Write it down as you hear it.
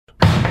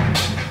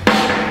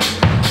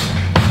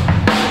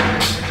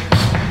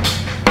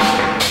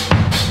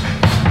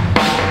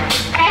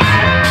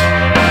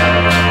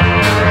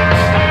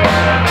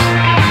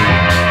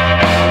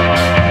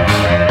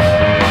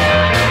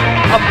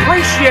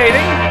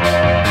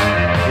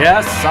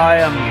Yes, I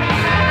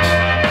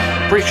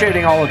am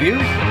appreciating all of you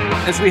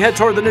as we head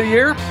toward the new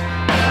year.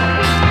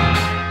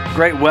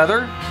 Great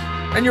weather,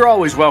 and you're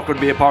always welcome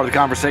to be a part of the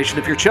conversation.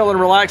 If you're chilling,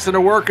 relaxing,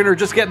 or working, or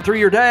just getting through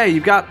your day,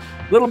 you've got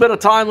a little bit of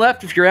time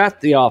left if you're at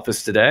the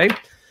office today,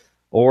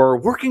 or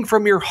working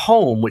from your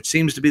home, which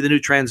seems to be the new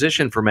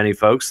transition for many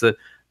folks. The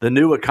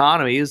new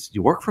economy is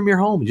you work from your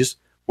home. You just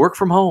work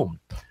from home.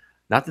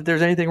 Not that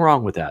there's anything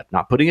wrong with that.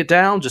 Not putting it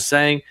down, just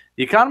saying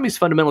the economy's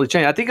fundamentally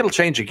changed. I think it'll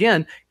change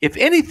again. If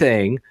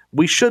anything,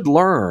 we should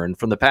learn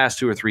from the past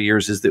 2 or 3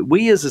 years is that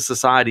we as a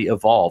society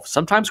evolve,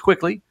 sometimes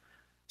quickly,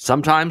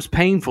 sometimes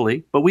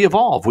painfully, but we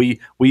evolve.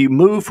 We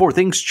move forward.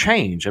 Things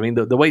change. I mean,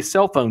 the way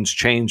cell phones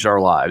changed our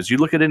lives. You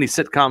look at any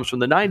sitcoms from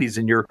the 90s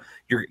and you're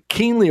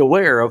keenly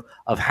aware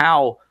of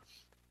how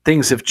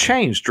things have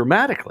changed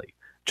dramatically.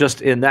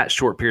 Just in that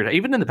short period.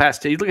 Even in the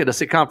past, you look at a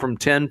sitcom from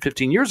 10,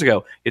 15 years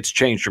ago, it's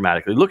changed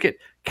dramatically. Look at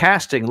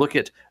casting, look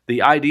at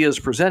the ideas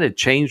presented,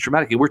 changed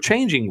dramatically. We're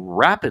changing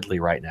rapidly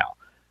right now.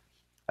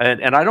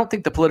 And I don't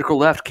think the political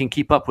left can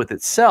keep up with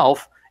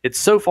itself. It's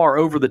so far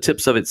over the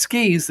tips of its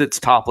skis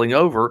that's toppling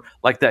over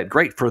like that.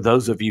 Great for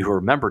those of you who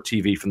remember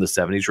TV from the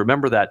 70s.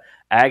 Remember that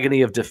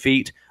agony of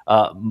defeat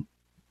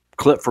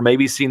clip from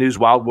ABC News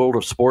Wild World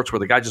of Sports where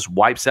the guy just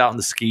wipes out in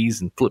the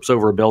skis and flips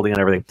over a building and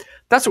everything.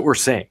 That's what we're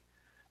seeing.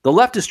 The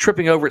left is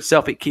tripping over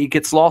itself. It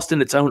gets lost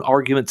in its own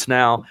arguments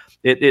now.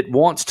 It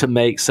wants to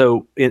make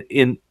so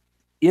in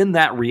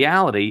that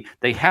reality,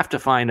 they have to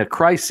find a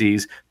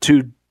crisis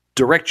to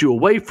direct you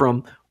away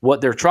from what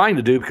they're trying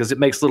to do because it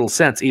makes little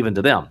sense even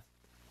to them.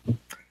 I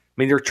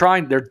mean,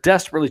 they're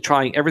desperately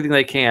trying everything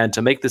they can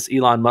to make this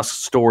Elon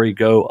Musk story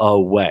go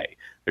away.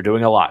 They're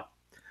doing a lot.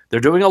 They're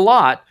doing a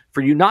lot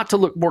for you not to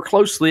look more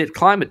closely at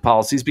climate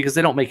policies because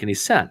they don't make any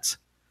sense.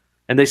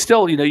 And they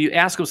still, you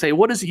ask them, say,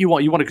 what is it you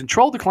want? You want to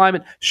control the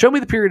climate? Show me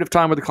the period of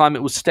time where the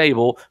climate was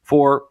stable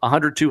for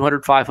 100,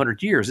 200,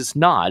 500 years. It's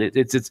not.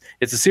 It's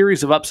a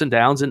series of ups and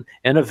downs and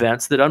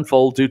events that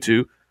unfold due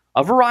to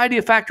a variety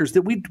of factors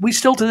that we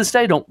still to this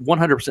day don't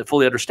 100%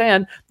 fully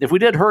understand. If we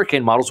did,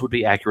 hurricane models would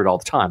be accurate all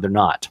the time. They're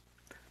not.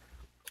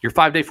 Your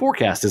 5-day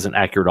forecast isn't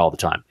accurate all the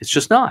time. It's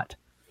just not.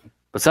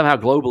 But somehow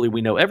globally,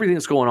 we know everything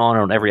that's going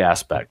on every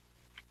aspect.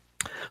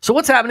 So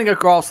what's happening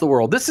across the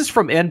world? This is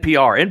from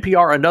NPR.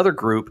 NPR, another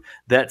group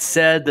that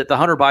said that the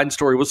Hunter Biden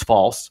story was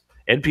false.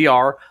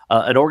 NPR,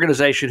 an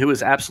organization who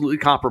is absolutely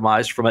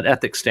compromised from an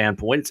ethics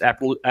standpoint. It's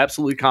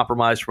absolutely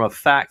compromised from a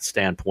fact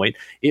standpoint.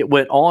 It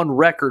went on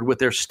record with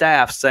their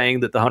staff saying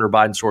that the Hunter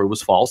Biden story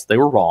was false. They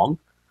were wrong.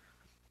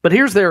 But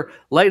here's their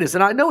latest,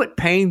 and I know it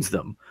pains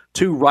them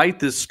to write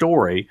this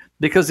story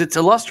because it's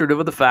illustrative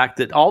of the fact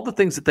that all the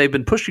things that they've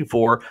been pushing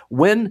for,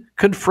 when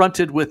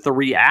confronted with the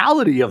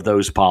reality of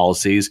those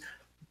policies,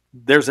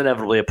 there's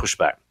inevitably a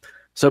pushback.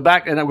 So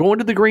back, and I'm going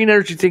to the green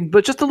energy thing,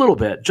 but just a little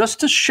bit, just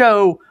to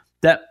show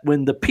that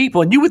when the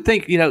people, and you would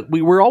think,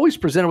 we were always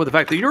presented with the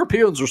fact that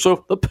Europeans are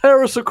so, the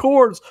Paris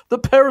Accords,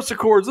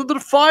 the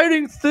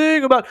defining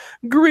thing about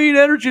green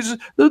energy,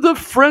 the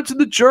French and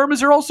the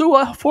Germans are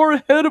also far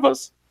ahead of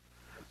us.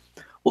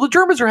 Well, the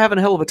Germans are having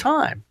a hell of a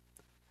time.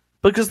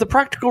 Because the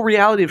practical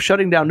reality of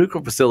shutting down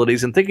nuclear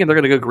facilities and thinking they're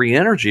going to go green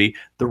energy,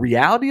 the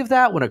reality of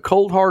that when a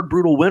cold, hard,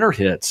 brutal winter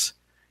hits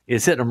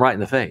is hitting them right in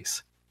the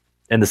face.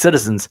 And the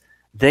citizens,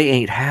 they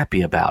ain't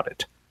happy about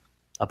it.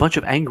 A bunch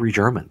of angry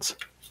Germans.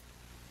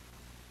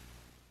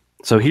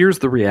 So here's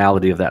the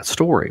reality of that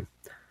story.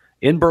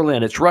 In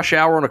Berlin, it's rush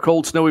hour on a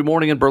cold, snowy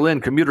morning in Berlin.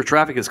 Commuter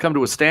traffic has come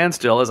to a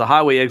standstill as a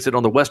highway exit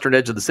on the western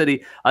edge of the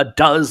city. A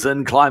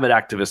dozen climate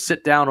activists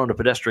sit down on a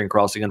pedestrian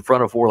crossing in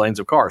front of 4 lanes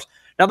of cars.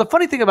 Now, the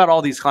funny thing about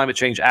all these climate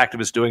change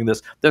activists doing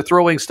this, they're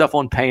throwing stuff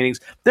on paintings.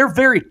 They're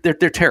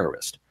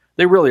terrorists.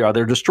 They really are.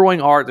 They're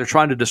destroying art. They're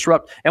trying to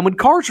disrupt. And when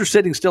cars are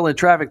sitting still in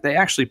traffic, they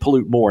actually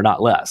pollute more,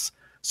 not less.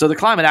 So the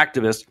climate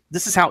activists,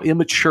 this is how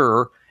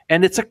immature,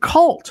 and it's a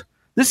cult.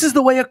 This is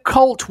the way a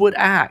cult would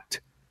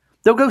act.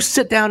 They'll go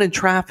sit down in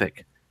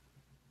traffic.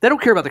 They don't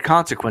care about the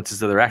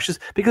consequences of their actions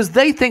because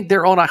they think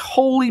they're on a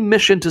holy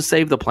mission to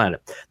save the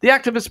planet. The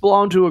activists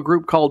belong to a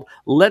group called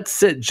Let's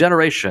Sit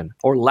Generation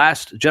or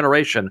Last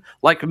Generation.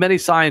 Like many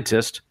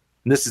scientists,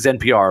 and this is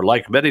NPR,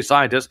 like many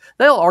scientists,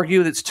 they'll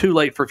argue that it's too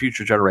late for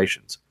future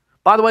generations.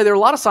 By the way, there are a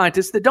lot of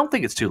scientists that don't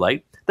think it's too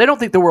late. They don't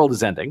think the world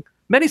is ending.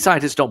 Many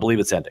scientists don't believe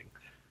it's ending.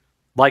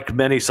 Like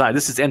many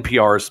scientists, this is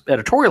NPR's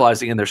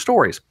editorializing in their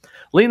stories.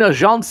 Lena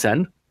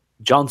Johnson,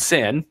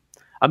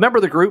 a member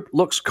of the group,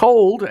 looks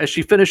cold as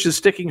she finishes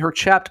sticking her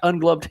chapped,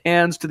 ungloved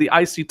hands to the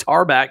icy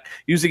tarmac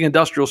using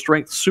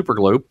industrial-strength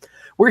superglue.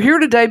 We're here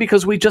today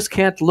because we just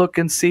can't look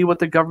and see what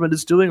the government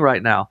is doing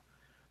right now.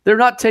 They're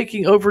not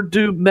taking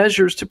overdue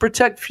measures to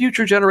protect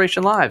future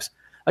generation lives.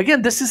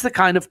 Again, this is the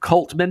kind of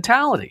cult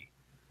mentality.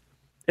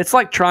 It's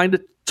like trying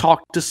to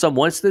talk to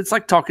someone. It's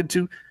like talking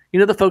to,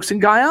 the folks in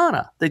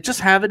Guyana. They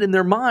just have it in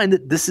their mind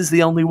that this is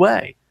the only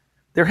way.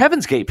 They're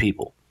Heaven's Gate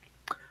people.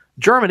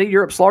 Germany,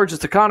 Europe's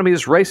largest economy,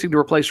 is racing to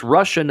replace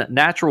Russian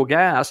natural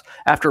gas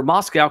after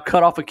Moscow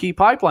cut off a key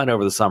pipeline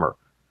over the summer.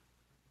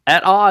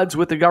 At odds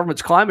with the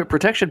government's climate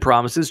protection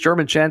promises,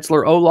 German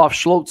Chancellor Olaf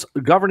Scholz's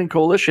governing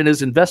coalition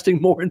is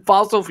investing more in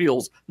fossil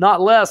fuels,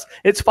 not less.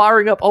 It's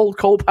firing up old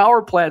coal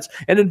power plants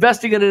and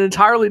investing in an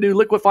entirely new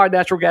liquefied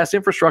natural gas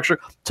infrastructure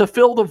to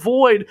fill the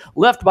void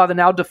left by the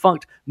now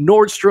defunct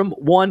Nord Stream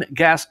 1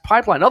 gas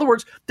pipeline. In other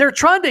words, they're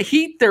trying to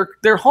heat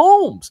their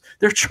homes.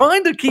 They're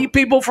trying to keep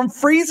people from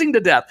freezing to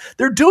death.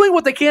 They're doing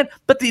what they can,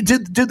 but do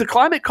the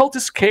climate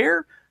cultists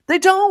care? They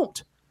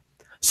don't.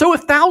 So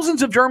if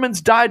thousands of Germans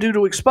die due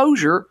to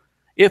exposure,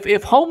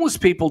 if homeless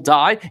people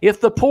die,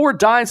 if the poor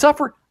die and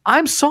suffer,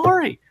 I'm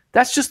sorry.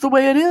 That's just the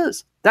way it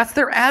is. That's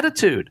their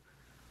attitude.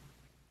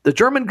 The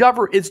German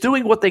government is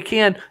doing what they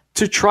can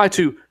to try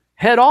to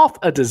head off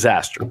a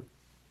disaster.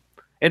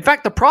 In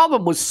fact, the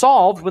problem was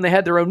solved when they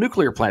had their own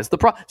nuclear plants.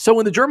 So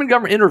when the German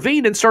government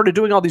intervened and started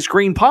doing all these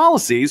green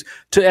policies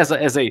as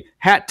a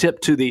hat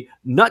tip to the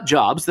nut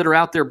jobs that are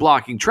out there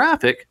blocking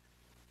traffic,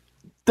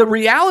 the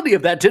reality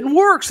of that didn't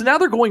work. So now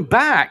they're going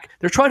back.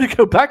 They're trying to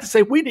go back to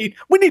say we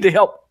need to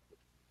help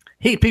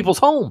heat people's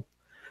home.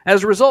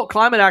 As a result,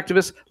 climate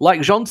activists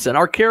like Johnson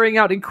are carrying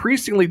out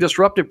increasingly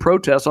disruptive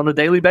protests on a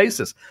daily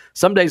basis.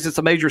 Some days it's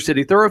a major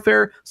city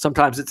thoroughfare.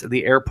 Sometimes it's at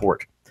the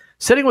airport.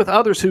 Sitting with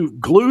others who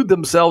glued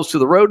themselves to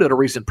the road at a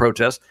recent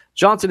protest,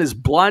 Johnson is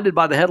blinded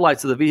by the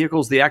headlights of the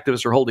vehicles the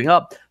activists are holding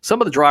up. Some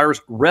of the drivers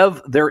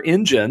rev their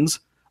engines.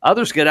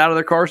 Others get out of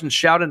their cars and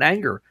shout in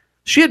anger.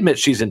 She admits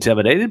she's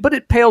intimidated, but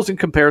it pales in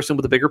comparison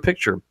with the bigger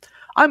picture.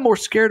 I'm more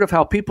scared of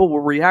how people will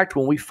react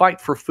when we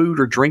fight for food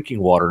or drinking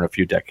water in a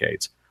few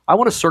decades. I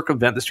want to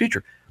circumvent this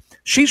future.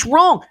 She's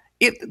wrong.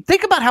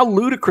 Think about how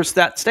ludicrous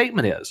that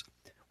statement is.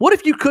 What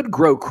if you could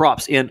grow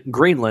crops in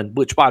Greenland,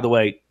 which, by the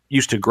way,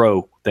 used to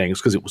grow things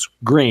because it was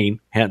green,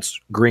 hence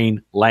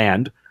green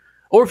land,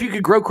 or if you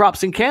could grow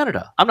crops in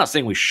Canada? I'm not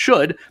saying we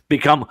should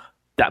become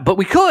that, but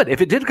we could. If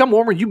it did become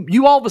warmer,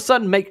 you all of a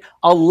sudden make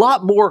a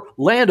lot more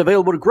land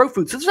available to grow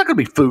food. So there's not going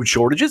to be food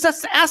shortages.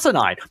 That's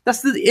asinine.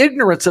 That's the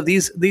ignorance of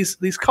these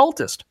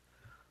cultists.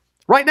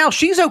 Right now,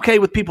 she's okay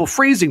with people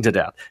freezing to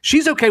death.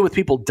 She's okay with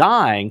people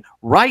dying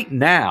right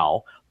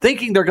now,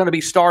 thinking they're going to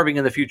be starving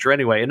in the future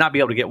anyway and not be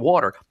able to get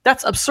water.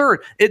 That's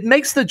absurd. It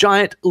makes the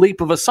giant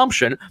leap of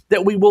assumption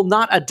that we will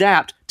not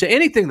adapt to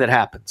anything that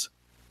happens.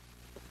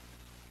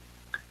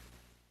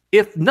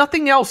 If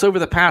nothing else, over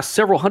the past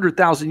several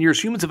 100,000 years,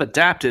 humans have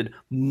adapted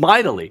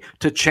mightily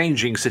to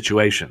changing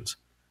situations.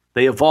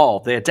 They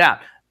evolve, they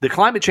adapt. The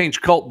climate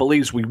change cult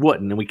believes we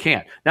wouldn't, and we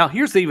can't. Now,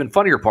 here's the even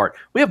funnier part.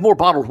 We have more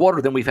bottled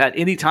water than we've had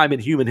any time in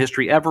human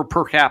history ever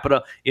per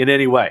capita in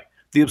any way.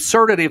 The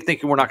absurdity of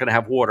thinking we're not going to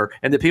have water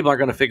and that people aren't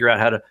going to figure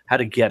out how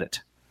to get it.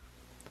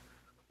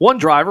 One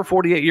driver,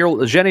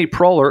 48-year-old Jenny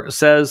Proller,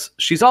 says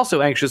she's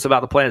also anxious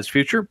about the planet's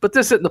future, but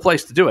this isn't the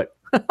place to do it.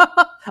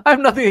 I have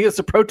nothing against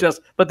the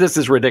protest, but this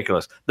is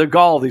ridiculous. The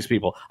gall of these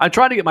people. I'm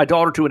trying to get my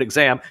daughter to an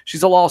exam.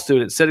 She's a law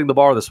student sitting the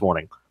bar this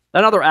morning.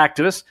 Another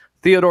activist,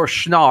 Theodor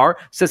Schnar,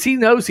 says he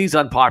knows he's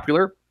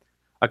unpopular.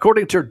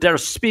 According to Der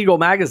Spiegel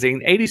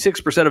magazine,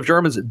 86% of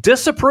Germans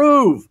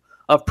disapprove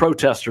of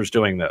protesters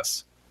doing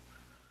this.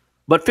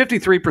 But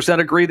 53%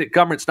 agree that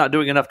government's not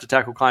doing enough to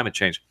tackle climate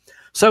change.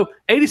 So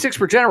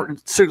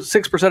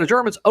 86% of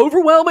Germans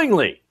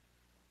overwhelmingly,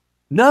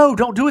 no,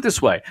 don't do it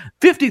this way.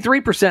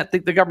 53%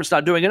 think the government's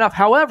not doing enough.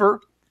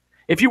 However,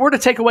 if you were to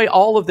take away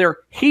all of their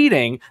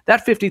heating,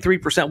 that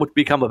 53% would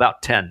become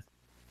about 10.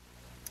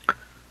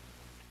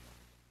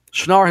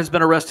 Schnar has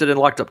been arrested and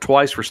locked up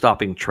twice for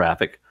stopping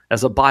traffic.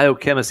 As a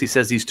biochemist, he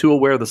says he's too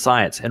aware of the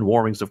science and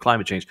warnings of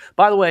climate change.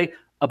 By the way,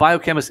 a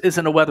biochemist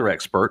isn't a weather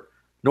expert,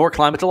 nor a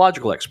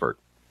climatological expert.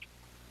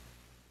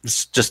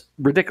 It's just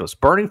ridiculous.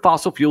 Burning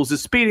fossil fuels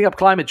is speeding up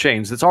climate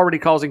change that's already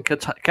causing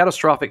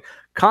catastrophic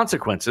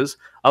consequences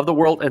of the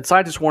world, and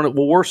scientists warn it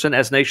will worsen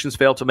as nations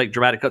fail to make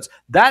dramatic cuts.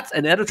 That's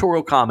an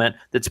editorial comment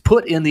that's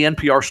put in the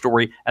NPR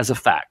story as a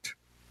fact.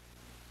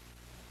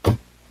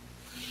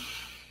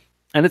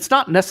 And it's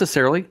not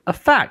necessarily a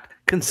fact.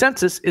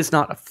 Consensus is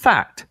not a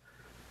fact.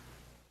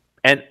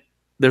 And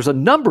there's a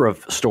number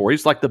of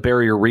stories, like the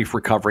barrier reef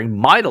recovering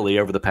mightily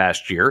over the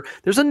past year.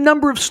 There's a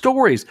number of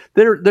stories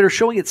that are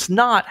showing it's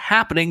not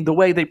happening the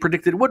way they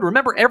predicted it would.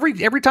 Remember,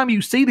 every time you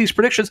see these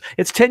predictions,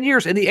 it's 10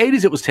 years. In the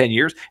 80s, it was 10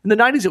 years. In the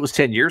 90s, it was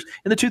 10 years.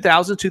 In the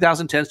 2000s,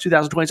 2010s,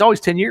 2020s, it's always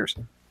 10 years.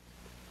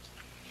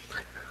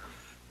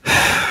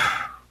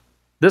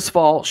 This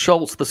fall,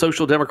 Scholz, the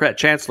Social Democrat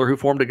chancellor who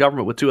formed a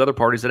government with two other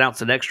parties,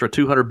 announced an extra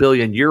 200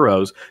 billion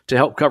euros to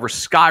help cover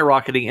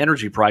skyrocketing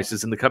energy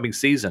prices in the coming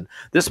season.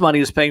 This money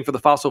is paying for the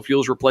fossil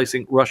fuels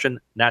replacing Russian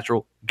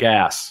natural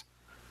gas.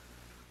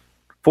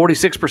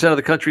 46% of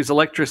the country's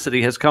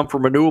electricity has come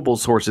from renewable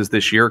sources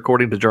this year,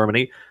 according to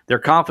Germany. They're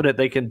confident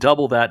they can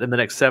double that in the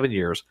next 7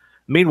 years.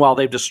 Meanwhile,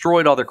 they've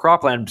destroyed all their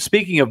cropland.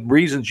 Speaking of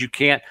reasons you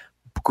can't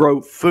grow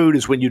food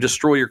is when you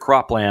destroy your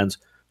croplands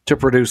to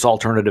produce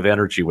alternative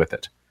energy with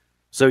it.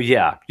 So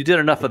yeah, you did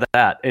enough of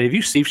that. And if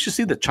you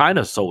see the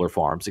China solar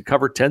farms, it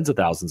covered tens of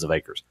thousands of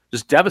acres.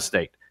 Just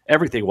devastate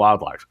everything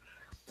wildlife.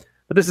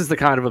 But this is the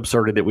kind of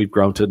absurdity that we've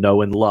grown to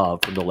know and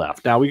love from the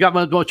left. Now, we got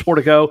much more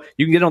to go.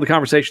 You can get on the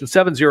conversation,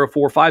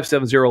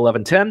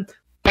 704-570-1110.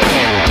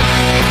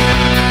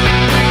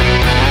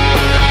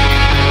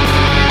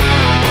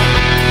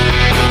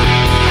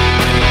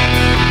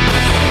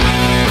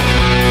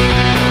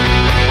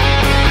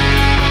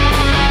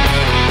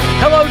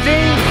 Hello,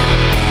 Dean.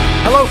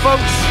 Hello,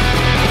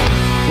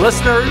 folks.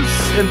 Listeners,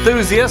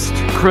 enthusiasts,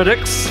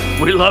 critics,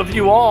 we love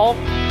you all.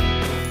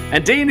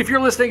 And Dean, if you're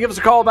listening, give us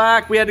a call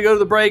back. We had to go to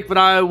the break, but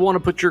I want to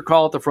put your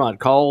call at the front.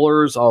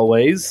 Callers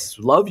always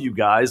love you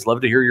guys.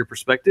 Love to hear your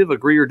perspective,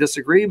 agree or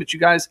disagree, but you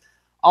guys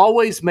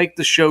always make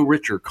the show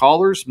richer.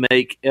 Callers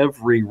make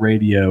every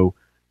radio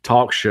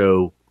talk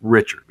show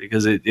richer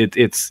because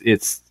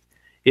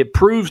it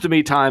proves to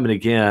me time and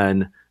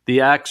again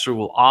the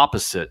actual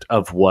opposite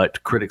of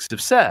what critics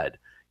have said.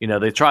 You know,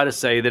 they try to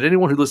say that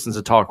anyone who listens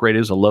to talk radio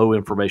is a low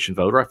information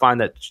voter. I find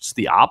that just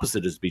the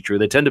opposite is to be true.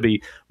 They tend to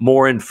be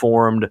more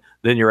informed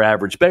than your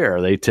average bear.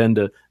 They tend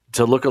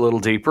to look a little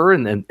deeper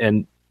and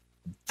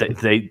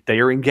they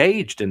are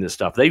engaged in this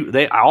stuff.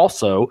 They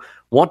also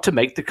want to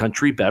make the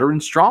country better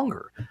and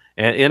stronger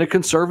and in a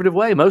conservative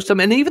way. Most of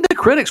them, and even the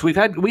critics, we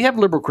have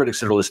liberal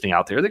critics that are listening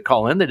out there that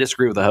call in, they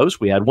disagree with the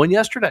host. We had one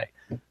yesterday.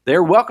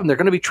 They're welcome. They're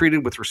going to be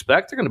treated with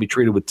respect. They're going to be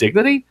treated with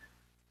dignity.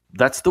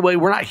 That's the way.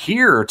 We're not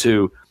here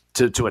to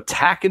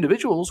attack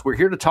individuals. We're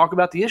here to talk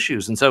about the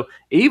issues. And so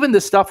even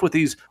this stuff with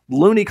these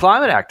loony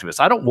climate activists,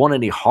 I don't want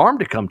any harm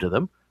to come to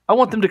them. I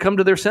want them to come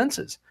to their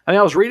senses. I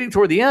mean, I was reading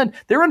toward the end,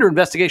 they're under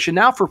investigation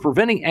now for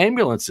preventing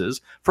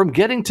ambulances from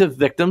getting to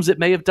victims that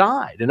may have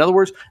died. In other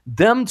words,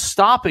 them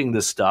stopping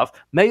this stuff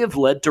may have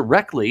led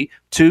directly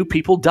to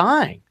people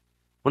dying.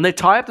 When they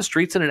tie up the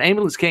streets and an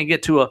ambulance can't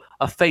get to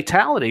a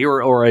fatality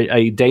or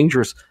a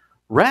dangerous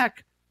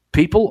wreck,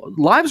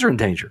 lives are in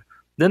danger.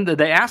 Then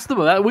they ask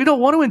them, we don't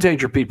want to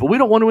endanger people. We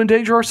don't want to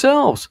endanger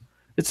ourselves.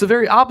 It's the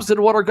very opposite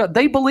of what our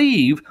they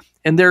believe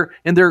in their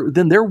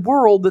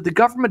world that the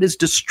government is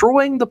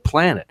destroying the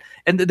planet.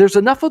 And there's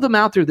enough of them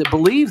out there that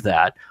believe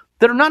that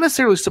are not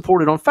necessarily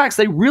supported on facts.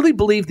 They really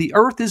believe the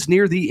earth is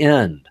near the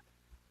end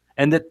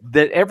and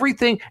that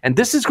everything, and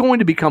this is going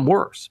to become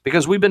worse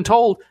because we've been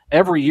told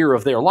every year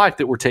of their life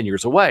that we're 10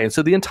 years away. And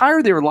so the entire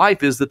of their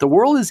life is that the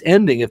world is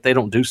ending if they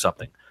don't do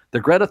something. The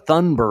Greta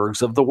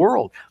Thunbergs of the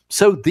world.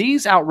 So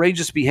these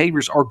outrageous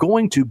behaviors are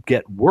going to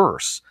get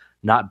worse,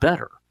 not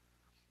better.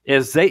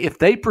 If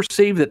they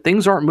perceive that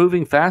things aren't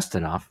moving fast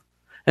enough,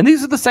 and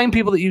these are the same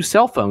people that use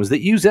cell phones,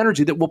 that use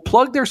energy, that will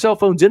plug their cell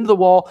phones into the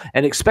wall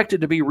and expect it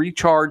to be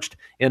recharged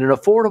in an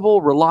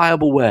affordable,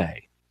 reliable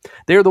way.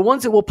 They're the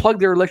ones that will plug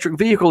their electric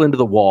vehicle into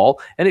the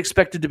wall and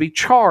expect it to be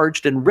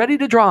charged and ready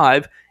to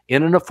drive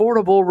in an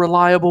affordable,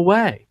 reliable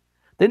way.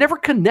 They never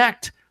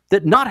connect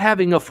that not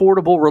having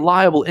affordable,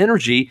 reliable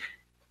energy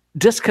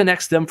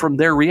disconnects them from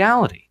their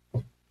reality.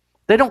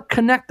 They don't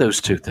connect those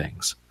two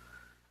things.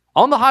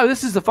 On the highway,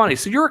 this is the funny.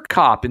 So you're a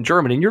cop in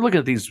Germany, and you're looking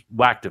at these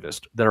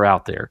whacktivists that are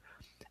out there,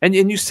 and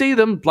you see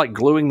them like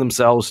gluing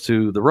themselves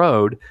to the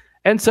road.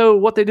 And so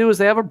what they do is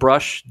they have a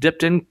brush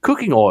dipped in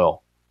cooking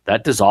oil.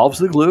 That dissolves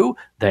the glue.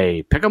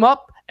 They pick them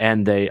up,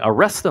 and they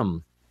arrest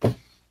them.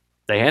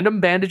 They hand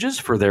them bandages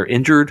for their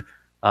injured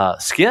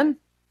skin,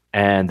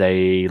 and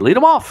they lead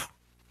them off.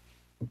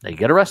 They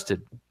get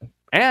arrested.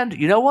 And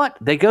you know what?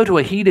 They go to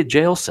a heated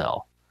jail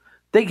cell.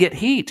 They get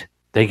heat.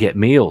 They get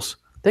meals.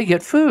 They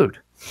get food.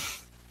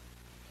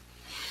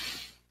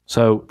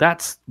 So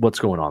that's what's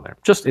going on there.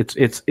 Just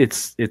it's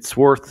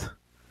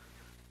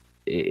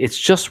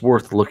just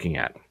worth looking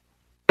at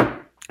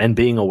and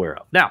being aware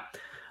of. Now,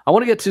 I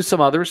want to get to some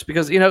others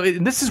because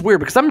this is weird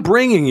because I'm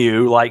bringing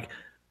you like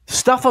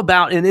stuff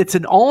about, and it's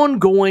an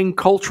ongoing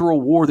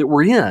cultural war that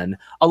we're in.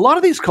 A lot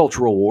of these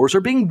cultural wars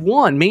are being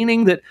won,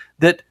 meaning that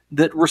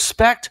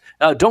respect,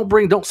 don't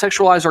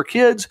sexualize our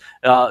kids.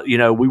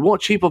 We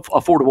want cheap,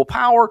 affordable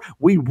power.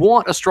 We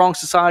want a strong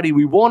society.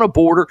 We want a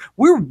border.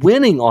 We're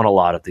winning on a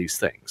lot of these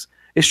things.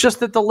 It's just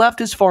that the left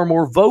is far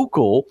more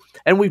vocal,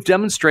 and we've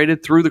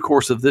demonstrated through the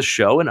course of this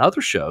show and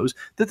other shows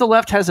that the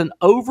left has an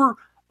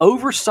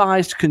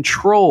oversized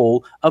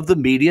control of the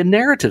media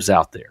narratives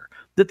out there.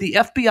 That the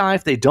FBI,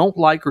 if they don't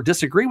like or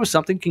disagree with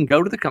something, can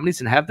go to the companies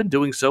and have been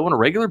doing so on a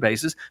regular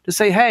basis to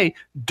say, hey,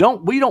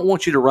 we don't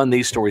want you to run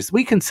these stories.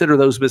 We consider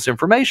those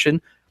misinformation.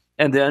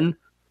 And then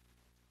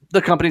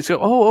the companies go,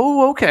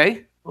 oh,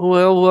 okay.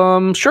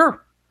 Well,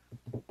 sure.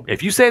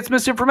 If you say it's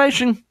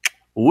misinformation,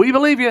 we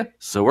believe you.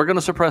 So we're going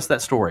to suppress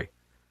that story.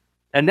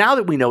 And now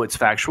that we know it's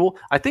factual,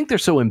 I think they're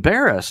so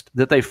embarrassed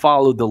that they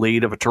followed the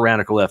lead of a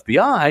tyrannical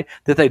FBI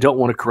that they don't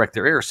want to correct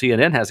their error.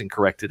 CNN hasn't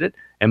corrected it.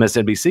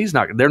 MSNBC's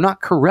they're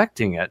not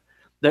correcting it.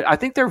 I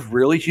think they're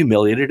really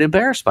humiliated and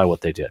embarrassed by what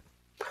they did.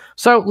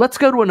 So let's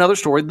go to another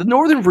story, the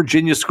Northern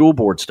Virginia school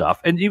board stuff.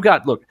 And you've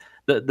got, look,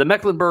 the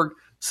Mecklenburg,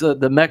 so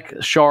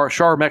the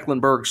Shar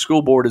Mecklenburg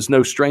School Board is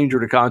no stranger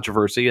to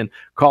controversy and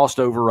cost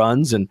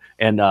overruns and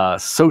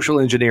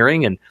social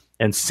engineering and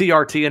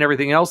CRT and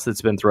everything else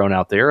that's been thrown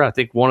out there. I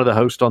think one of the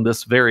hosts on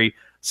this very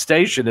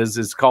station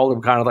is called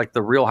them kind of like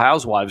the Real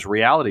Housewives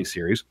reality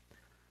series.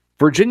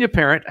 Virginia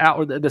parent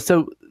out.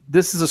 So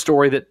this is a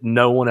story that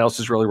no one else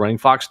is really running.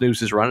 Fox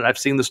News is running. I've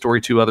seen the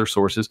story to other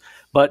sources,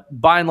 but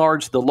by and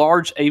large, the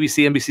large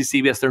ABC,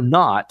 NBC, CBS, they're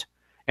not.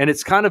 And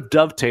it's kind of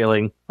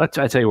dovetailing. I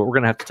tell you what, we're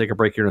going to have to take a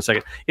break here in a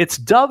second. It's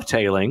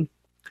dovetailing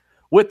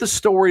with the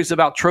stories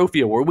about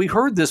Trophy Award. We've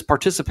heard this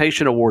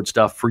participation award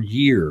stuff for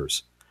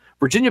years.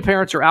 Virginia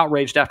parents are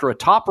outraged after a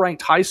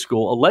top-ranked high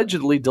school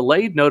allegedly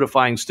delayed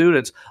notifying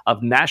students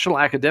of national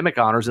academic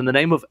honors in the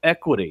name of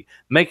equity,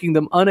 making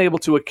them unable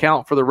to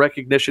account for the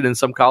recognition in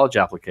some college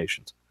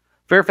applications.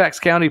 Fairfax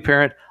County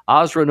parent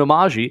Azra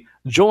Namaji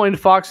joined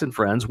Fox and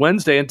Friends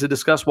Wednesday and to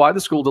discuss why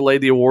the school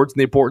delayed the awards and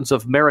the importance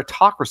of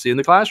meritocracy in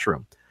the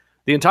classroom.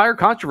 The entire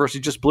controversy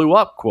just blew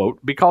up,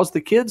 quote, because the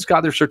kids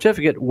got their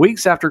certificate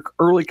weeks after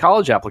early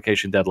college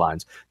application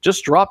deadlines,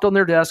 just dropped on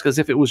their desk as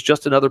if it was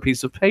just another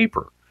piece of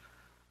paper.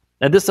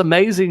 And this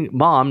amazing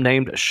mom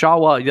named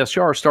Shawa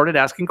Yashar started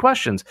asking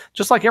questions,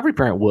 just like every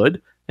parent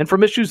would. And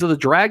from issues of the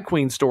drag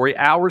queen story,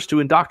 hours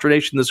to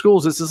indoctrination in the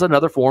schools, this is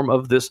another form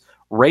of this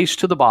race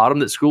to the bottom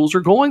that schools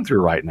are going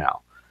through right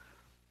now.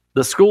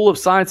 The School of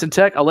Science and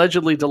Tech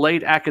allegedly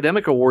delayed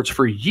academic awards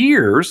for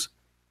years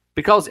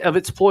because of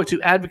its ploy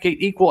to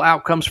advocate equal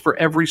outcomes for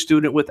every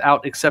student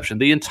without exception.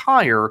 The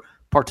entire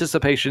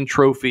participation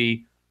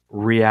trophy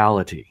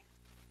reality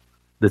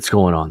that's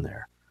going on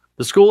there.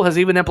 The school has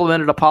even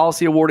implemented a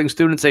policy awarding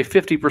students a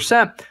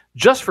 50%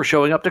 just for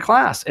showing up to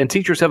class, and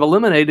teachers have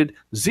eliminated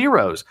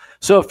zeros.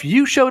 So if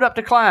you showed up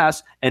to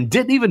class and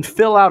didn't even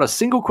fill out a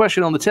single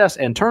question on the test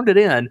and turned it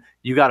in,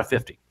 you got a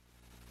 50.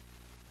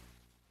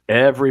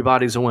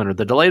 Everybody's a winner.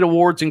 The delayed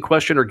awards in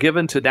question are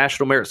given to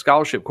National Merit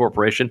Scholarship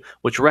Corporation,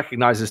 which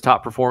recognizes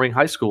top-performing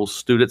high school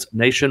students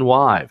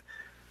nationwide.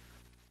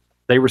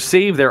 They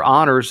received their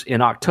honors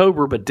in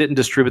October, but didn't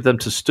distribute them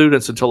to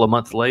students until a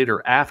month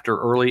later after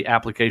early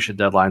application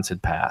deadlines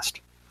had passed.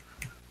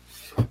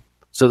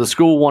 So the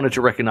school wanted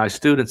to recognize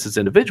students as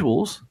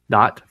individuals,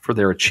 not for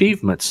their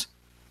achievements.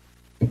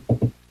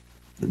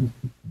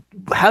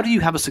 How do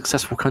you have a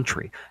successful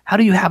country? How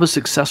do you have a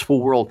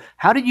successful world?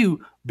 How do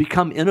you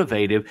become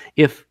innovative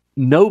if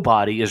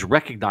nobody is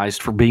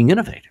recognized for being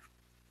innovative?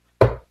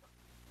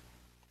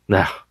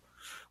 Now,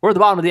 we're at the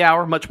bottom of the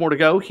hour. Much more to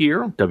go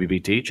here.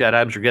 WBT, Chad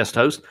Adams, your guest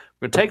host.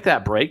 We're going to take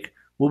that break.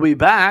 We'll be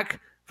back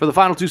for the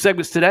final two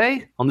segments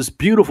today on this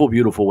beautiful,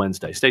 beautiful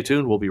Wednesday. Stay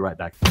tuned. We'll be right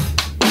back.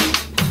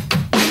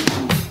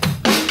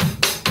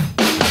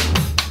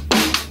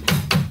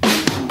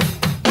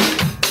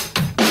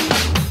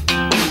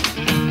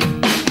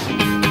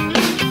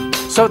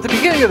 So at the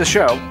beginning of the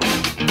show,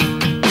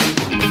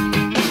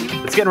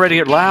 it's getting ready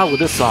to get loud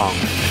with this song.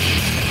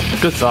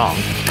 Good song.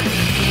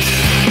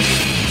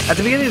 At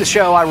the beginning of the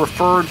show, I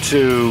referred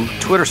to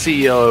Twitter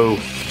CEO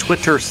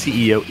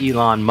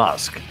Elon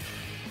Musk.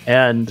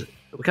 And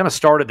we kind of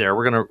started there.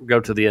 We're going to go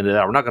to the end of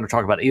that. We're not going to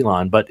talk about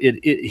Elon, but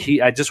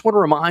I just want to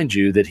remind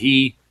you that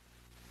he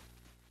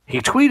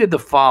tweeted the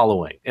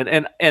following.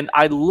 And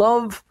I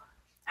love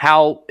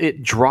how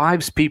it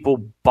drives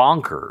people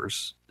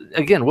bonkers.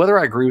 Again, whether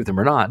I agree with him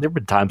or not, there have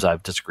been times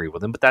I've disagreed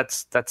with him, but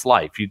that's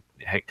life.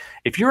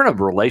 If you're in a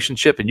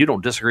relationship and you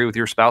don't disagree with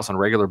your spouse on a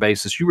regular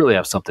basis, you really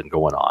have something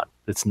going on.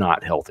 It's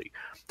not healthy.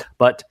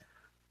 But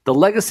the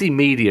legacy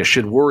media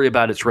should worry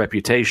about its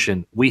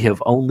reputation. We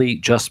have only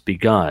just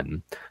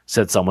begun,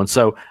 said someone.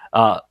 So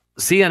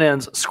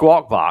CNN's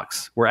Squawk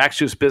Box, where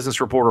Axios business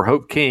reporter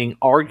Hope King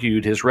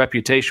argued his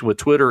reputation with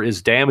Twitter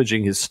is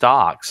damaging his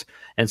stocks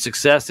and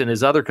success in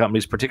his other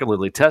companies,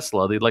 particularly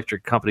Tesla. The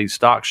electric company's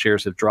stock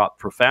shares have dropped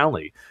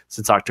profoundly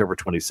since October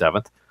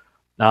 27th.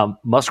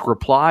 Musk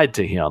replied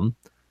to him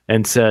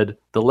and said,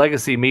 the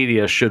legacy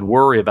media should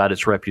worry about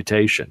its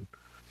reputation.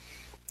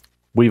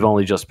 We've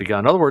only just begun.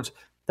 In other words,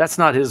 that's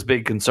not his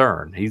big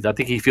concern. I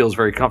think he feels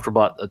very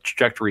comfortable about the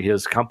trajectory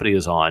his company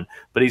is on,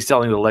 but he's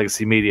telling the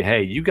legacy media,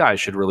 hey, you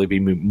guys should really be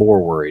more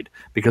worried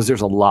because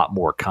there's a lot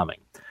more coming.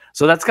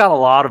 So that's got a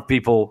lot of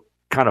people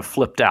kind of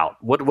flipped out.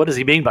 What does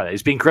he mean by that?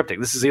 He's being cryptic.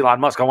 This is Elon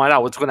Musk. I want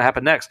out what's going to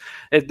happen next.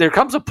 There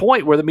comes a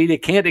point where the media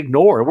can't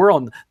ignore. We're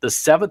on the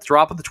seventh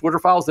drop of the Twitter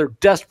files. They're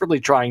desperately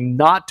trying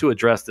not to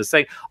address this,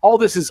 saying all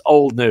this is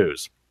old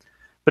news.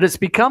 But it's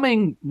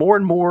becoming more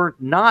and more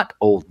not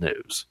old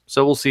news.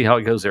 So we'll see how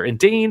it goes there. And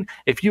Dean,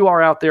 if you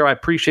are out there, I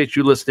appreciate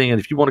you listening.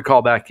 And if you want to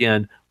call back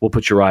in, we'll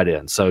put you right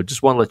in. So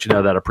just want to let you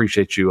know that I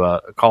appreciate you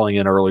calling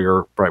in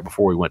earlier, right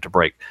before we went to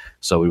break.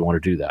 So we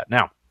want to do that.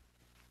 Now,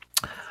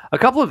 a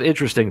couple of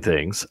interesting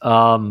things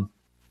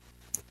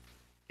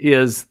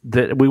is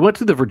that we went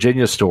to the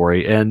Virginia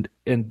story, and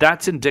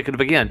that's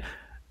indicative, again,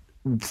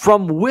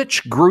 from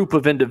which group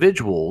of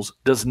individuals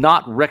does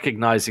not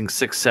recognizing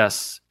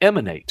success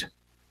emanate?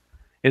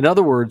 In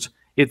other words,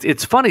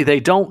 it's funny,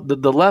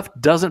 the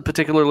left doesn't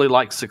particularly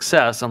like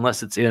success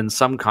unless it's in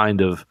some kind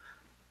of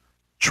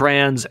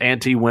trans,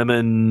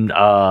 anti-women,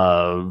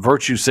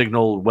 virtue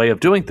signal way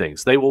of doing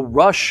things. They will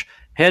rush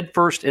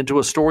headfirst into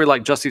a story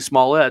like Jussie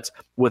Smollett's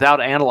without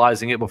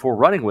analyzing it before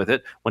running with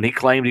it when he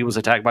claimed he was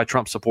attacked by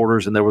Trump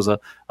supporters and there was a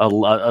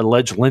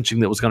alleged lynching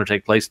that was going to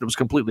take place, and it was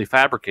completely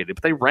fabricated.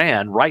 But they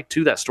ran right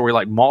to that story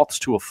like moths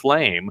to a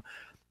flame,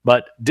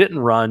 but didn't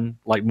run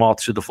like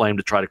moths to the flame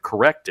to try to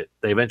correct it.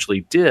 They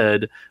eventually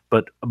did,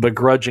 but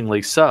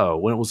begrudgingly so,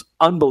 when it was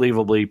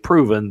unbelievably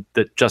proven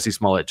that Jussie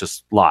Smollett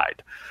just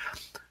lied.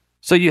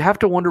 So you have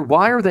to wonder,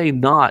 why are they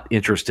not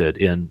interested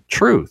in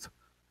truth?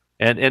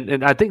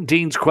 And I think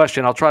Dean's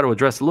question, I'll try to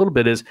address a little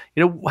bit, is,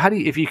 how do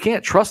you, if you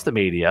can't trust the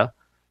media,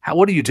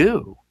 what do you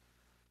do?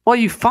 Well,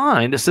 you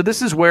find, so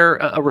this is where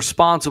a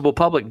responsible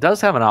public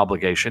does have an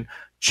obligation.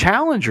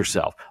 Challenge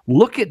yourself.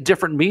 Look at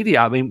different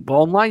media. I mean,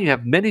 online you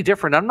have many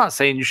different, I'm not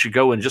saying you should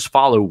go and just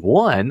follow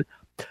one,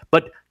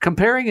 but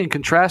comparing and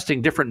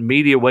contrasting different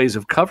media ways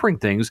of covering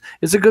things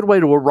is a good way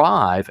to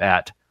arrive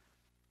at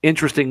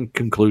interesting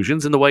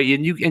conclusions in the way,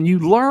 and you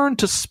learn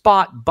to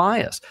spot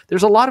bias.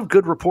 There's a lot of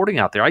good reporting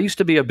out there. I used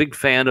to be a big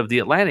fan of The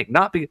Atlantic,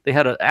 they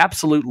had an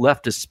absolute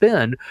leftist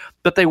spin,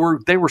 but they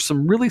were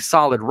some really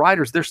solid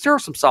writers. There still are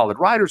some solid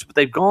writers, but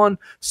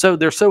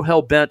they're so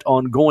hell bent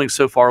on going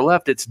so far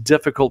left, it's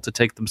difficult to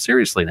take them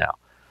seriously now.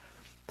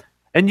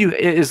 And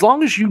as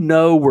long as you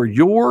know where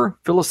your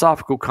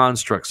philosophical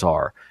constructs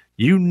are,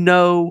 you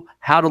know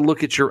how to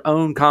look at your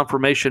own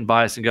confirmation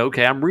bias and go,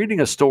 okay, I'm reading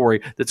a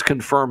story that's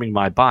confirming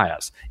my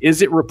bias.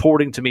 Is it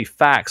reporting to me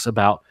facts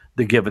about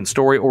the given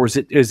story, or is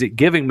it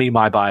giving me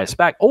my bias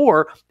back,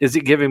 or is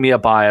it giving me a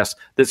bias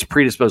that's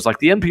predisposed? Like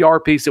the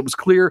NPR piece, it was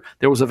clear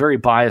there was a very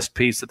biased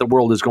piece that the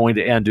world is going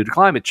to end due to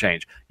climate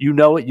change. You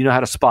know it, you know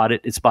how to spot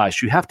it, it's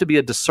biased. You have to be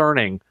a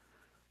discerning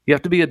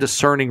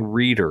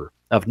reader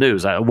of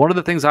news. One of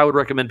the things I would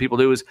recommend people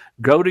do is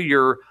go to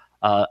your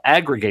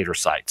aggregator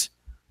sites.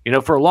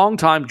 For a long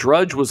time,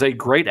 Drudge was a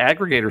great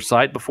aggregator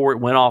site before it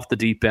went off the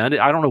deep end.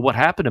 I don't know what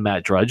happened to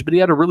Matt Drudge, but he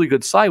had a really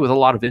good site with a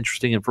lot of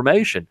interesting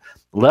information.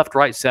 Left,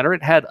 right, center.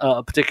 It had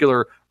a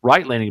particular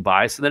right-leaning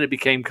bias, and then it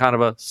became kind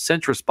of a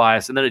centrist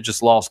bias, and then it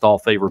just lost all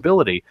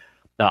favorability.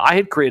 Now, I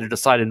had created a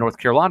site in North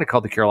Carolina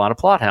called the Carolina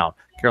Plothound.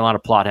 Carolina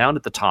Plothound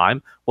at the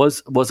time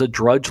was a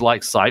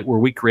Drudge-like site where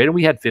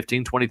we had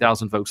 15,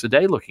 20,000 folks a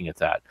day looking at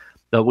that.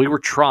 That we were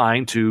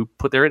trying to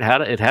put there. It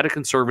had a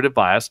conservative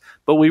bias,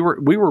 but we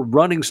were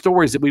running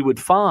stories that we would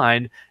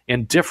find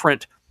in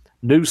different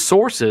news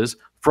sources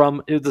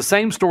from the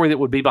same story that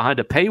would be behind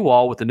a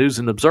paywall with the News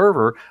and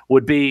Observer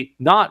would be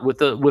not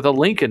with a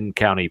Lincoln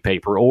County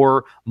paper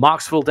or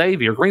Moxville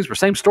Davie or Greensboro.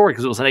 Same story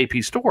because it was an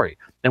AP story,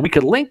 and we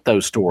could link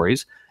those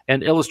stories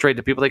and illustrate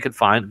to people they could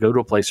find, go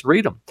to a place and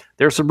read them.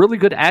 There are some really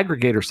good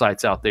aggregator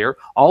sites out there,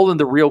 all in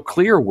the Real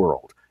Clear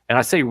world. And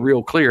I say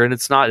Real Clear, and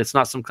it's not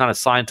some kind of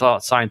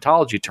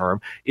Scientology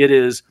term. It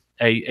is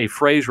a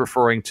phrase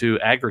referring to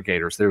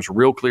aggregators. There's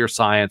Real Clear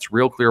Science,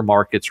 Real Clear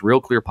Markets,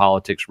 Real Clear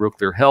Politics, Real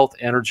Clear Health,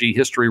 Energy,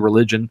 History,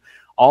 Religion,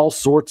 all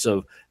sorts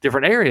of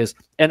different areas.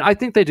 And I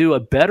think they do a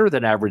better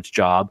than average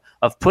job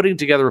of putting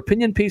together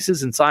opinion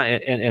pieces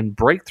and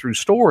breakthrough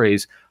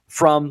stories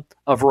from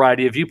a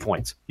variety of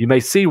viewpoints. You may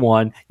see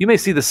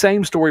the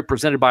same story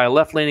presented by a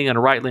left-leaning and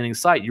a right-leaning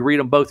site. You read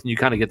them both and you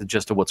kind of get the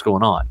gist of what's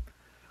going on.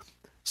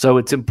 So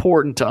it's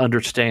important to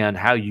understand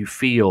how you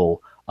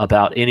feel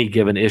about any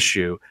given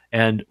issue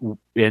and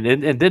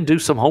then do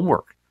some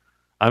homework.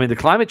 I mean, the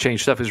climate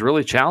change stuff is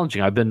really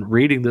challenging. I've been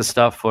reading this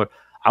stuff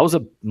I was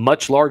a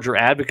much larger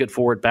advocate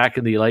for it back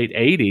in the late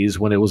 80s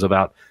when it was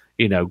about,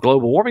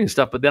 global warming and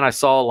stuff. But then I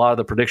saw a lot of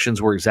the predictions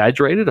were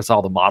exaggerated. I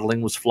saw the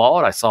modeling was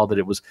flawed. I saw that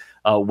it was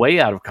way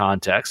out of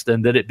context,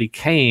 and that it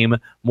became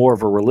more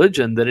of a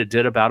religion than it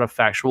did about a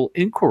factual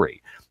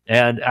inquiry.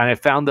 And I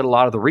found that a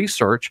lot of the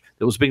research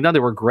that was being done,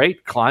 there were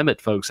great climate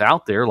folks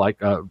out there like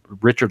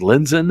Richard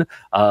Lindzen,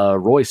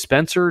 Roy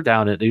Spencer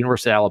down at the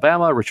University of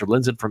Alabama, Richard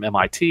Lindzen from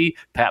MIT,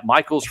 Pat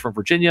Michaels from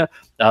Virginia.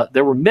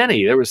 There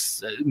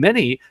was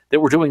many that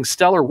were doing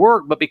stellar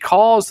work, but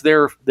because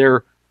their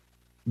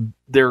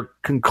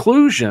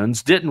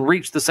conclusions didn't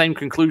reach the same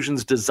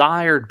conclusions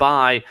desired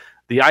by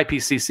the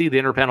IPCC, the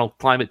Interpanel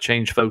Climate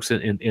Change folks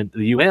in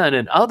the UN,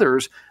 and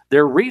others,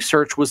 their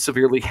research was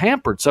severely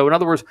hampered. So in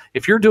other words,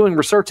 if you're doing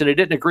research and it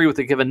didn't agree with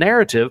a given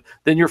narrative,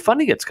 then your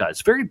funding gets cut.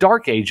 It's very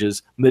Dark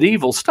Ages,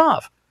 medieval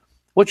stuff.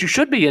 What you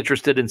should be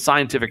interested in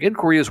scientific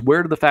inquiry is,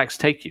 where do the facts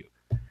take you?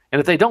 And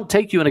if they don't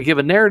take you in a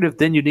given narrative,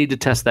 then you need to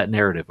test that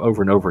narrative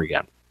over and over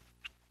again.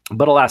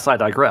 But alas, I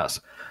digress.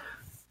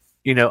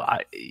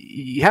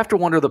 You have to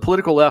wonder, the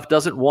political left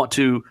doesn't want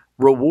to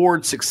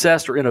reward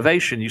success or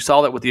innovation. You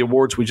saw that with the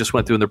awards we just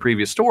went through in the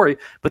previous story.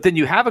 But then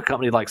you have a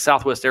company like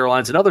Southwest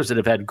Airlines and others that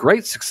have had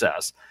great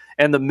success.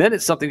 And the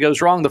minute something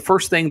goes wrong, the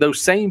first thing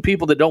those same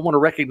people that don't want to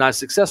recognize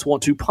success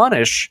want to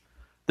punish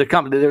the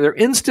company. Their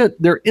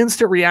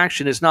instant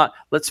reaction is not,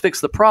 let's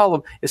fix the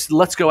problem. It's,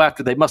 let's go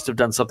after, they must have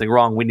done something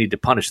wrong. We need to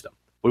punish them.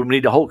 We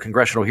need to hold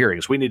congressional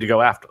hearings. We need to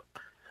go after them.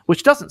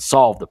 Which doesn't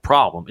solve the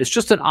problem. It's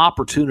just an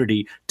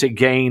opportunity to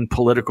gain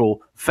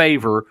political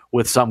favor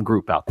with some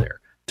group out there,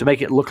 to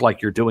make it look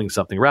like you're doing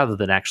something rather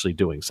than actually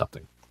doing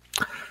something.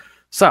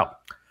 So,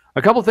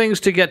 a couple things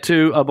to get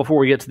to before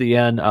we get to the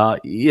end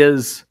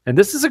is, and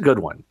this is a good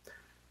one,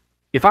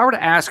 if I were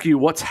to ask you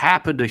what's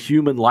happened to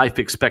human life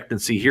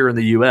expectancy here in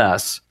the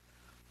U.S.,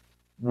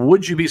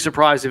 would you be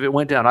surprised if it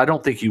went down? I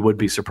don't think you would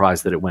be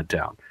surprised that it went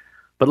down.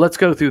 But let's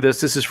go through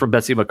this. This is from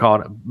Betsy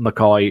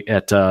McCaughey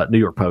at New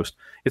York Post.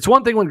 It's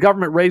one thing when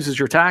government raises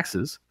your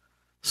taxes,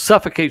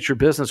 suffocates your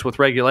business with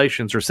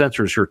regulations, or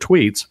censors your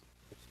tweets.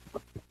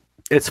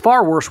 It's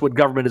far worse when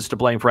government is to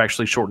blame for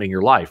actually shortening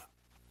your life.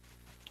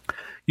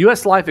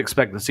 U.S. life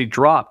expectancy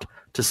dropped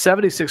to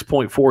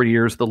 76.4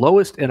 years, the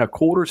lowest in a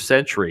quarter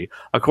century,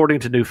 according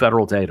to new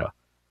federal data.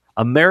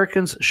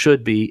 Americans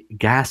should be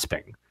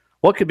gasping.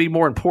 What could be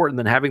more important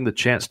than having the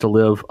chance to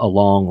live a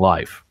long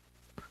life?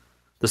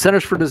 The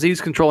Centers for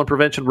Disease Control and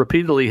Prevention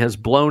repeatedly has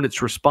blown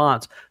its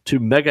response to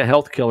mega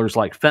health killers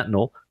like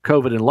fentanyl,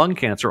 COVID, and lung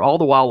cancer, all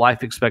the while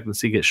life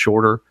expectancy gets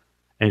shorter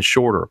and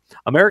shorter.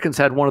 Americans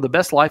had one of the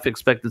best life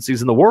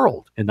expectancies in the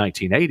world in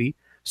 1980.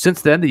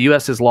 Since then, the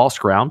U.S. has lost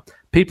ground.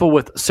 People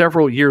with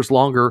several years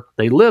longer,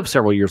 they live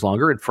several years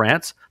longer in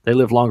France, they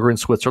live longer in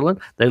Switzerland,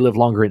 they live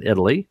longer in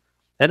Italy,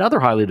 and other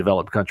highly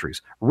developed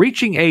countries,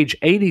 reaching age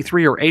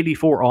 83 or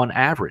 84 on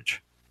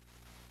average.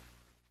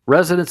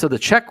 Residents of the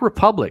Czech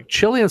Republic,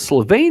 Chile, and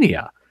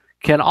Slovenia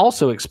can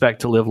also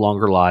expect to live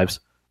longer lives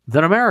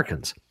than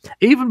Americans.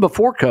 Even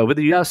before COVID,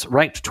 the U.S.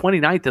 ranked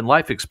 29th in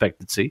life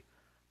expectancy.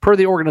 Per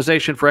the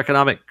Organization for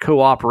Economic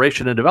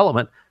Cooperation and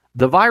Development,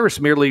 the virus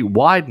merely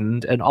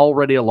widened an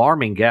already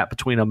alarming gap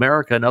between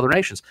America and other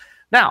nations.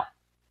 Now,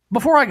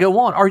 before I go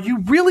on, are you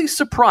really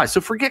surprised?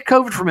 So forget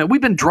COVID for a minute. We've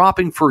been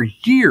dropping for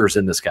years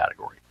in this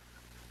category.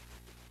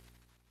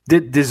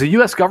 Is the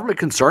U.S. government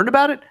concerned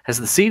about it? Has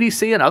the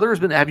CDC and others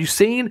been? Have you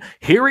seen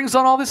hearings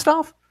on all this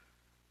stuff?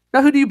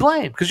 Now, who do you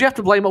blame? Because you have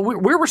to blame.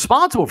 We're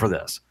responsible for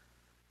this.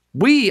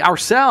 We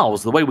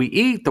ourselves, the way we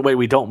eat, the way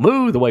we don't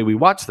move, the way we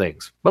watch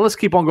things. But let's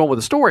keep on going with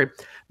the story.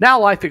 Now,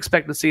 life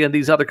expectancy in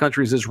these other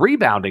countries is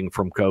rebounding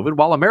from COVID,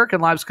 while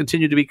American lives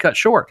continue to be cut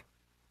short.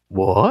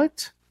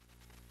 What?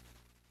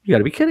 You got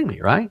to be kidding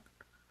me, right?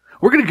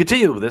 We're going to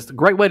continue with this. A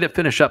great way to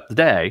finish up the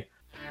day.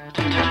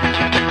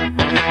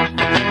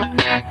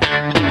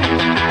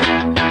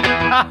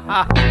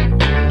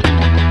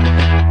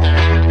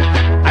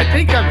 I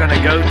think I'm going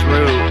to go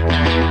through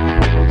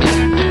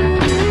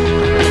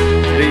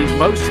the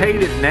most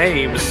hated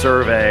names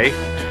survey.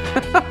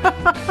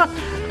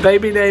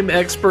 Baby name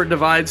expert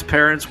divides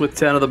parents with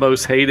 10 of the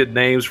most hated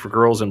names for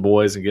girls and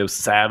boys and gives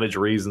savage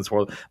reasons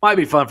for them. Might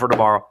be fun for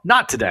tomorrow.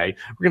 Not today.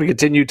 We're going to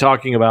continue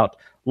talking about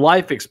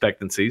life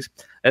expectancies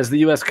as the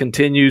U.S.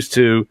 continues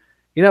to,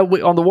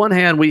 on the one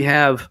hand, we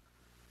have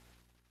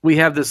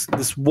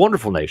this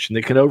wonderful nation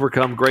that can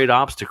overcome great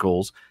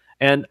obstacles.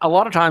 And a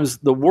lot of times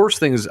the worst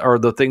things are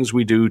the things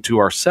we do to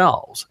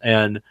ourselves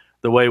and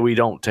the way we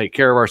don't take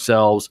care of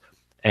ourselves.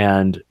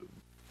 And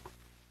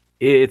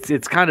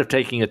it's kind of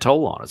taking a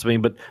toll on us. I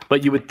mean,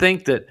 but you would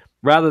think that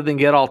rather than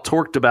get all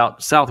torqued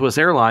about Southwest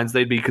Airlines,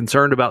 they'd be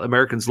concerned about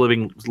Americans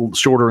living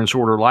shorter and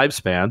shorter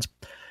lifespans.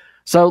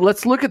 So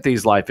let's look at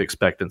these life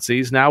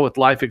expectancies. Now, with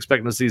life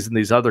expectancies in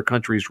these other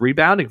countries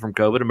rebounding from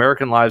COVID,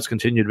 American lives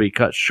continue to be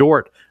cut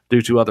short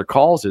due to other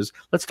causes.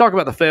 Let's talk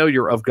about the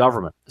failure of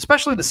government,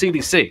 especially the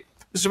CDC.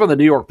 This is from the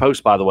New York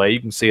Post, by the way. You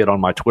can see it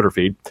on my Twitter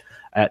feed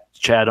at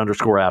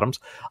Chad_Adams.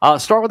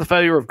 Start with the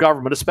failure of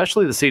government,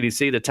 especially the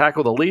CDC, to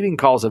tackle the leading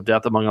cause of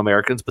death among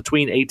Americans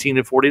between 18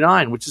 and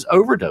 49, which is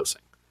overdosing.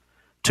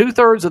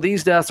 2/3 of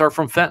these deaths are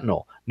from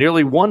fentanyl.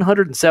 Nearly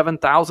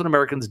 107,000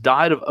 Americans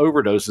died of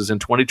overdoses in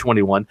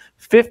 2021,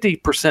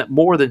 50%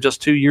 more than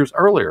just 2 years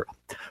earlier.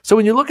 So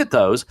when you look at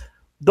those,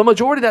 the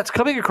majority of that's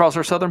coming across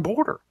our southern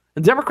border.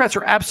 And Democrats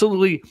are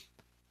absolutely,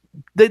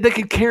 they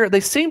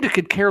seem to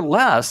could care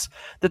less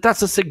that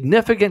that's a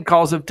significant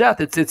cause of death.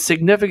 It's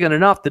significant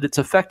enough that it's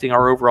affecting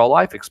our overall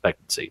life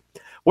expectancy.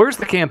 Where's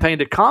the campaign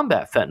to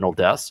combat fentanyl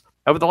deaths?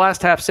 Over the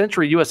last half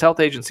century, U.S.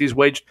 health agencies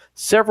waged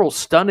several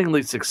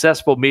stunningly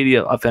successful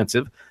media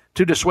offensives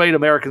to dissuade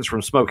Americans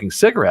from smoking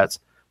cigarettes.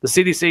 The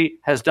CDC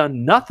has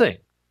done nothing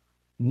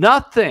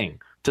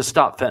to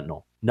stop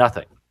fentanyl.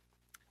 Nothing.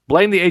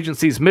 Blame the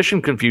agency's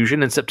mission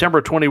confusion. In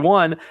September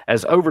 21,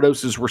 as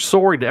overdoses were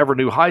soaring to ever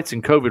new heights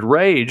and COVID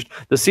raged,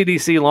 the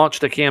CDC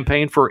launched a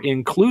campaign for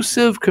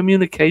inclusive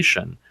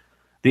communication.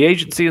 The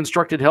agency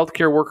instructed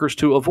healthcare workers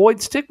to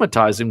avoid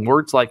stigmatizing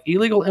words like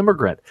illegal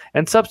immigrant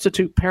and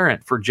substitute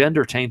parent for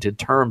gender-tainted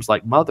terms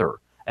like mother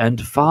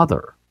and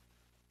father.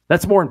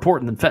 That's more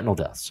important than fentanyl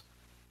deaths.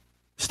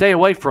 Stay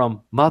away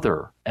from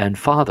mother and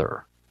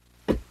father.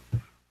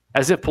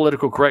 As if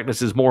political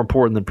correctness is more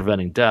important than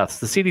preventing deaths,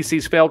 the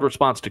CDC's failed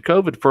response to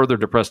COVID further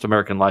depressed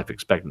American life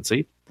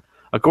expectancy.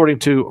 According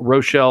to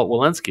Rochelle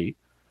Walensky,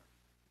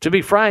 to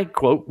be frank,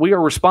 quote, we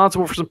are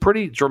responsible for some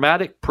pretty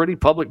dramatic, pretty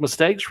public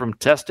mistakes from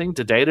testing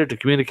to data to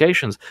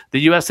communications.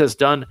 The U.S. has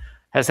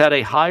had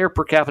a higher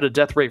per capita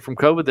death rate from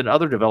COVID than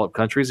other developed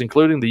countries,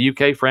 including the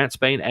UK, France,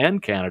 Spain, and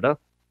Canada.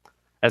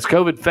 As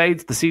COVID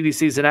fades, the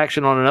CDC's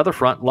inaction on another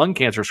front, lung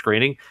cancer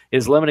screening,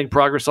 is limiting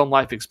progress on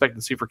life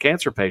expectancy for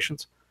cancer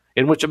patients,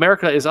 in which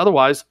America is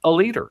otherwise a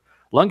leader.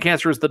 Lung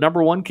cancer is the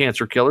number one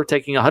cancer killer,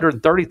 taking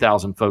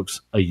 130,000 folks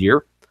a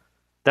year.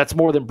 That's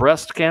more than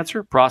breast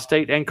cancer,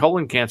 prostate, and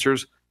colon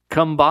cancers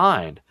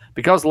combined.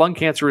 Because lung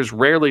cancer is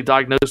rarely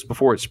diagnosed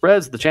before it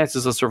spreads, the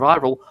chances of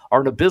survival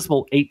are an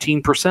abysmal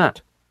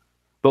 18%.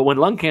 But when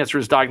lung cancer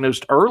is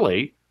diagnosed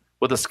early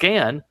with a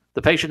scan,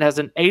 the patient has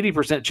an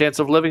 80% chance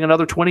of living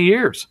another 20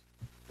 years.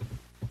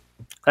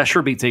 That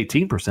sure beats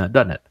 18%,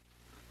 doesn't it?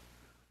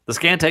 The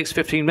scan takes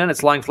 15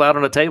 minutes lying flat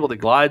on a table that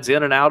glides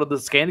in and out of the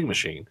scanning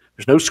machine.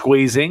 There's no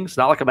squeezing. It's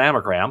not like a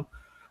mammogram.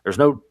 There's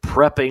no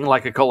prepping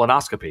like a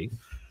colonoscopy.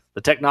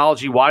 The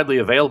technology widely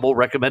available,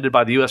 recommended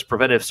by the U.S.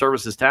 Preventive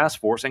Services Task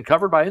Force and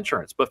covered by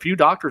insurance, but few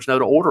doctors know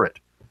to order it,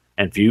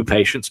 and few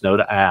patients know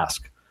to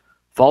ask.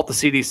 Fault the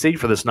CDC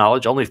for this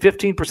knowledge. Only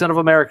 15% of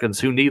Americans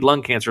who need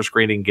lung cancer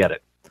screening get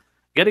it.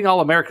 Getting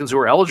all Americans who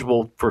are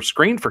eligible for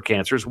screened for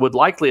cancers would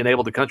likely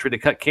enable the country to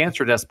cut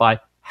cancer deaths by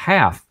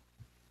half.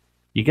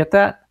 You get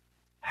that?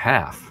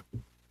 Half.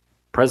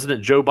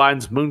 President Joe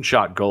Biden's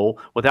moonshot goal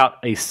without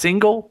a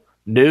single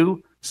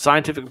new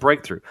scientific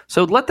breakthrough.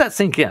 So let that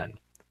sink in.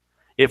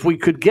 If we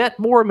could get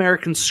more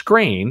Americans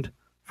screened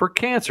for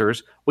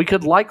cancers, we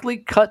could likely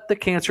cut the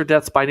cancer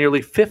deaths by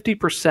nearly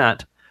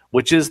 50%,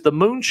 which is the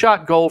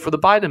moonshot goal for the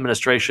Biden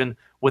administration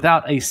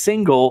without a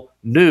single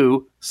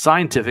new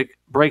scientific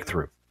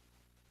breakthrough.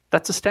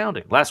 That's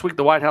astounding. Last week,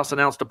 the White House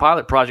announced a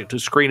pilot project to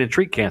screen and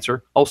treat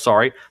cancer. Oh,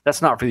 sorry,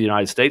 that's not for the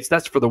United States.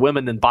 That's for the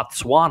women in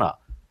Botswana.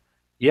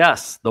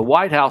 Yes, the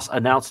White House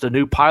announced a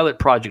new pilot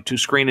project to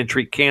screen and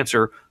treat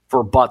cancer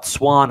for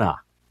Botswana.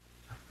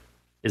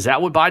 Is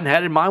that what Biden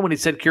had in mind when he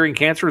said curing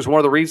cancer is one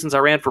of the reasons I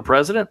ran for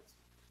president?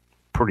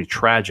 Pretty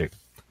tragic.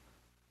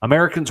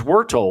 Americans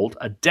were told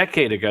a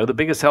decade ago the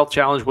biggest health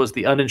challenge was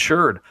the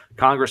uninsured.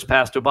 Congress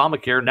passed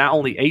Obamacare. Now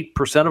only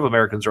 8% of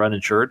Americans are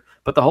uninsured,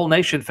 but the whole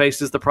nation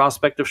faces the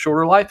prospect of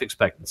shorter life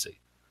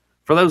expectancy.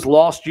 For those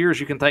lost years,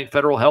 you can thank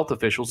federal health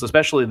officials,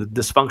 especially the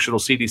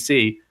dysfunctional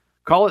CDC.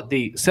 Call it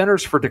the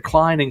Centers for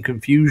Decline and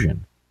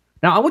Confusion.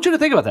 Now, I want you to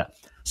think about that.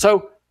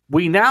 So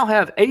we now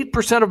have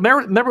 8% of,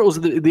 remember it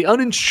was the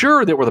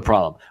uninsured that were the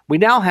problem. We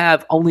now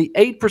have only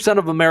 8%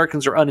 of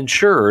Americans are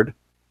uninsured,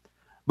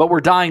 but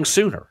we're dying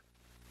sooner.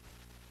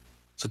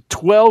 So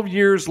 12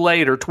 years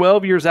later,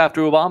 12 years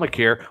after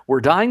Obamacare, we're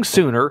dying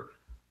sooner,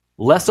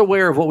 less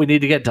aware of what we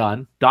need to get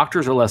done.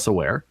 Doctors are less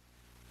aware.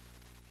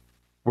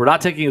 We're not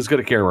taking as good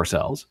a care of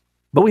ourselves,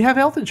 but we have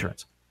health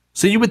insurance.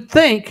 So you would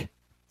think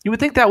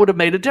that would have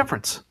made a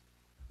difference.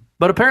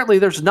 But apparently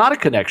there's not a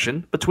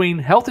connection between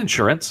health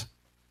insurance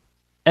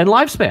and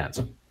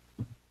lifespans.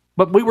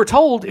 But we were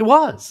told it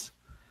was.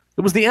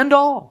 It was the end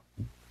all.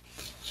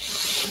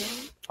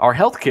 Our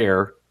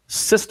healthcare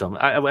system,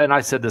 and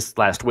I said this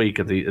last week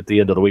at the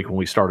end of the week when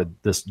we started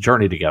this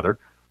journey together,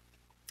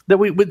 that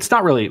it's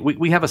not really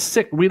we have a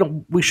sick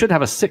we should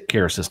have a sick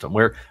care system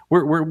where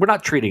we're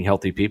not treating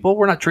healthy people.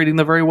 We're not treating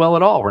them very well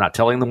at all. We're not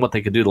telling them what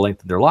they can do to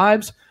lengthen their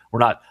lives. We're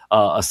not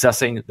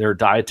assessing their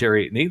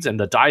dietary needs, and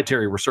the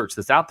dietary research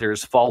that's out there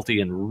is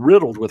faulty and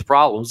riddled with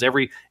problems.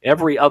 Every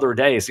other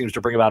day seems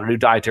to bring about a new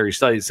dietary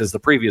study that says the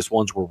previous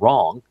ones were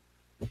wrong.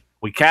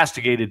 We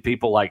castigated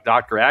people like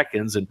Dr.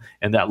 Atkins, and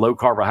that low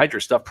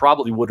carbohydrate stuff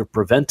probably would have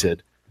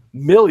prevented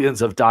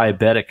millions of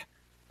diabetic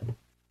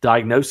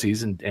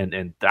diagnoses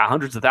and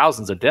hundreds of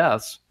thousands of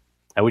deaths.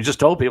 And we just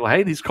told people,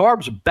 hey, these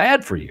carbs are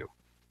bad for you.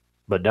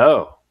 But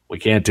no, we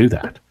can't do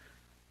that.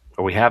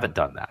 Or we haven't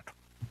done that.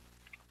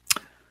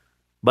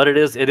 But it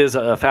is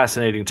a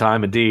fascinating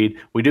time indeed.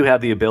 We do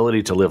have the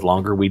ability to live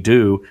longer. We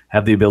do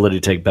have the ability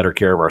to take better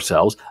care of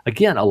ourselves.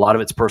 Again, a lot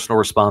of it's personal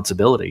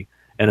responsibility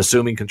and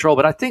assuming control.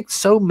 But I think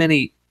so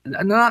many,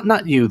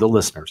 not you, the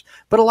listeners,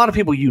 but a lot of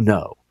people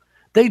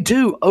they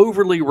do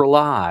overly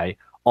rely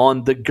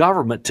on the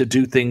government to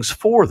do things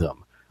for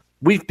them.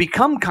 We've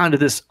become kind of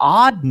this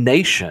odd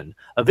nation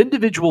of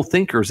individual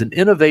thinkers and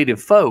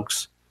innovative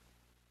folks.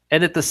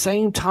 And at the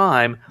same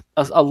time,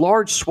 a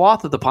large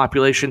swath of the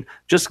population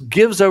just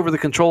gives over the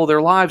control of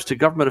their lives to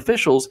government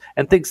officials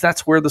and thinks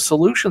that's where the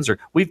solutions are.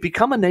 We've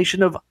become a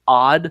nation of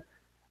odd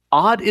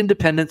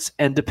independence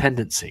and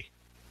dependency.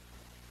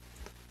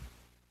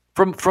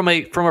 From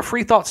a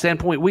free thought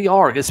standpoint, we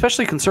are,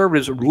 especially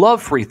conservatives,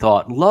 love free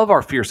thought, love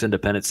our fierce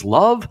independence,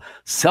 love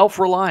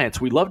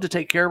self-reliance. We love to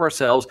take care of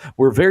ourselves.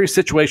 We're very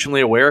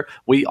situationally aware.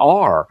 We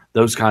are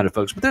those kind of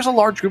folks. But there's a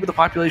large group of the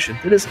population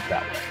that isn't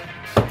that way.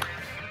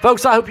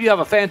 Folks, I hope you have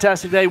a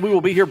fantastic day. We will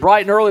be here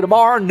bright and early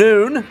tomorrow,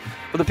 noon,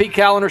 for the Pete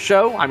Calendar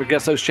Show. I'm your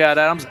guest host, Chad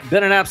Adams.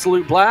 Been an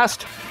absolute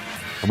blast,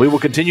 and we will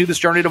continue this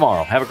journey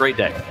tomorrow. Have a great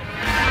day.